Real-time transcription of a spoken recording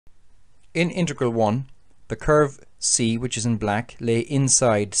In integral 1, the curve C, which is in black, lay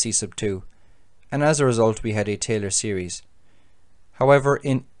inside C sub 2, and as a result we had a Taylor series. However,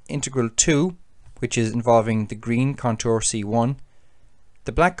 in integral 2, which is involving the green contour C1,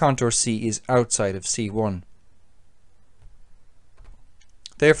 the black contour C is outside of C1.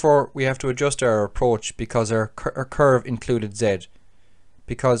 Therefore, we have to adjust our approach because our curve included Z.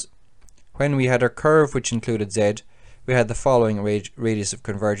 Because when we had our curve which included Z, we had the following radius of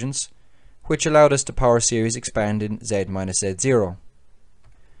convergence, which allowed us to power series expand in Z minus Z0.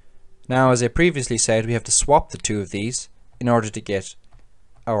 Now, as I previously said, we have to swap the two of these in order to get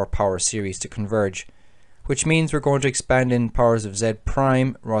our power series to converge, which means we're going to expand in powers of Z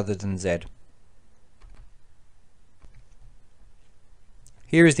prime rather than Z.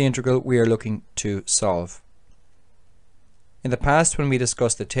 Here is the integral we are looking to solve. In the past, when we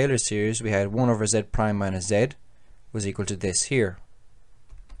discussed the Taylor series, we had 1 over Z prime minus Z was equal to this here.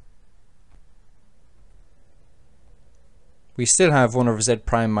 We still have 1 over Z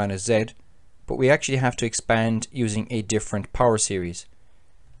prime minus Z, but we actually have to expand using a different power series.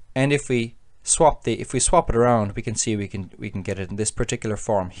 And if we swap it around, we can see we can get it in this particular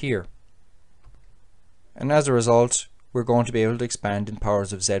form here. And as a result, we're going to be able to expand in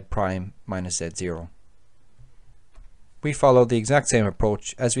powers of Z prime minus Z0. We follow the exact same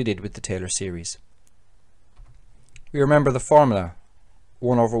approach as we did with the Taylor series. We remember the formula,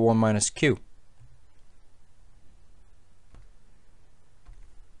 1 over 1 minus Q,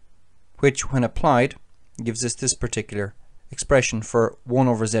 which when applied gives us this particular expression for 1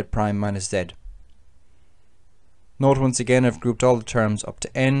 over Z prime minus Z. Note once again I've grouped all the terms up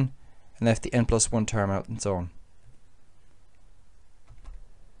to n and left the n plus 1 term out and so on.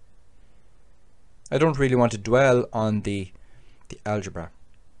 I don't really want to dwell on the algebra.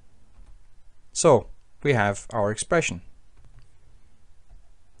 So we have our expression.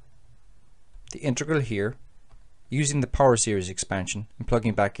 The integral here, using the power series expansion and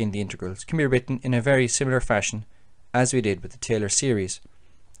plugging back in the integrals, can be written in a very similar fashion as we did with the Taylor series,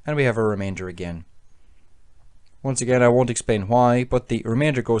 and we have a remainder again. Once again, I won't explain why, but the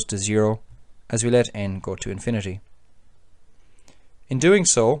remainder goes to 0 as we let n go to infinity. In doing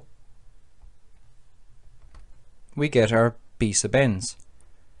so, we get our b sub n's.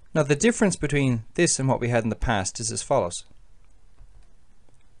 Now the difference between this and what we had in the past is as follows.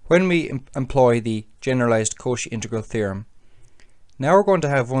 When we employ the generalized Cauchy integral theorem, now we're going to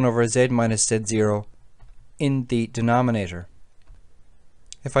have 1 over Z minus Z0 in the denominator.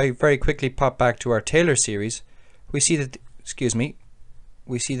 If I very quickly pop back to our Taylor series, we see that, these,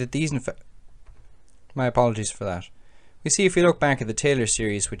 my apologies for that. We see if we look back at the Taylor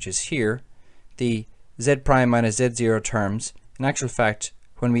series, which is here, the Z prime minus Z0 terms, in actual fact,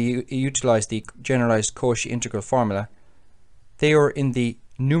 when we utilize the generalized Cauchy integral formula, they are in the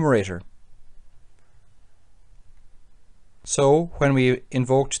numerator. So when we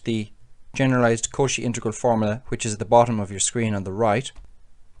invoked the generalized Cauchy integral formula, which is at the bottom of your screen on the right,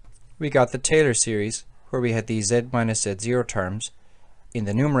 we got the Taylor series where we had the Z minus Z0 terms in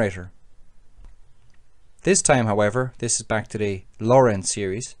the numerator. This time, however, this is back to the Laurent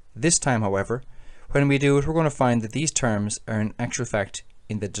series. This time, however, when we do it, we're going to find that these terms are in actual fact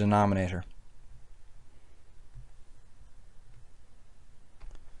in the denominator.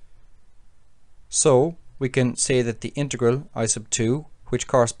 So we can say that the integral I sub 2, which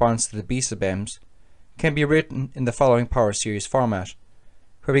corresponds to the b sub m's, can be written in the following power series format,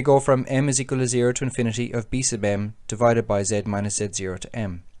 where we go from m is equal to 0 to infinity of b sub m divided by z minus z0 to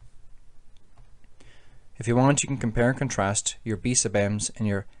m. If you want, you can compare and contrast your b sub m's and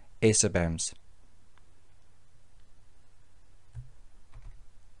your a sub m's.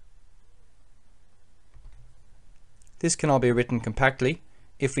 This can all be written compactly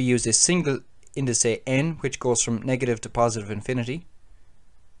if we use a single indice n, which goes from negative to positive infinity,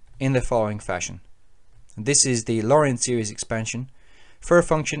 in the following fashion. And this is the Laurent series expansion for a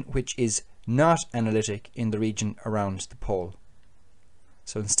function which is not analytic in the region around the pole.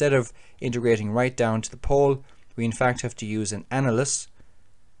 So instead of integrating right down to the pole, we in fact have to use an annulus,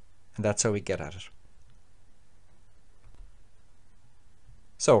 and that's how we get at it.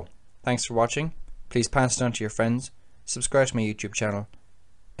 So, thanks for watching. Please pass it on to your friends, subscribe to my YouTube channel,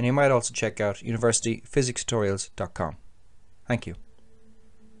 and you might also check out universityphysicstutorials.com. Thank you.